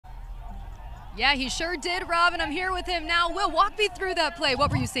Yeah, he sure did, Rob, and I'm here with him now. Will, walk me through that play.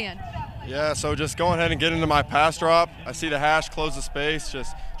 What were you seeing? Yeah, so just going ahead and get into my pass drop. I see the hash, close the space,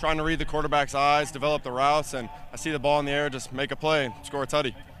 just trying to read the quarterback's eyes, develop the routes, and I see the ball in the air, just make a play and score a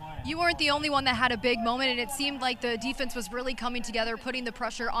tutty. You weren't the only one that had a big moment, and it seemed like the defense was really coming together, putting the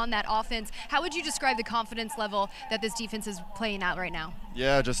pressure on that offense. How would you describe the confidence level that this defense is playing out right now?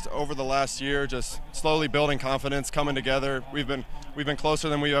 Yeah, just over the last year, just slowly building confidence, coming together. We've been closer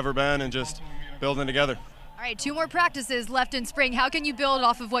than we've ever been, and just building together. All right, 2 more practices left in spring. How can you build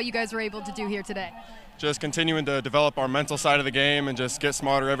off of what you guys were able to do here today? Just continuing to develop our mental side of the game and just get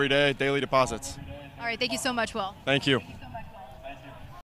smarter every day, daily deposits. All right, thank you so much, Will. Thank you. Thank you so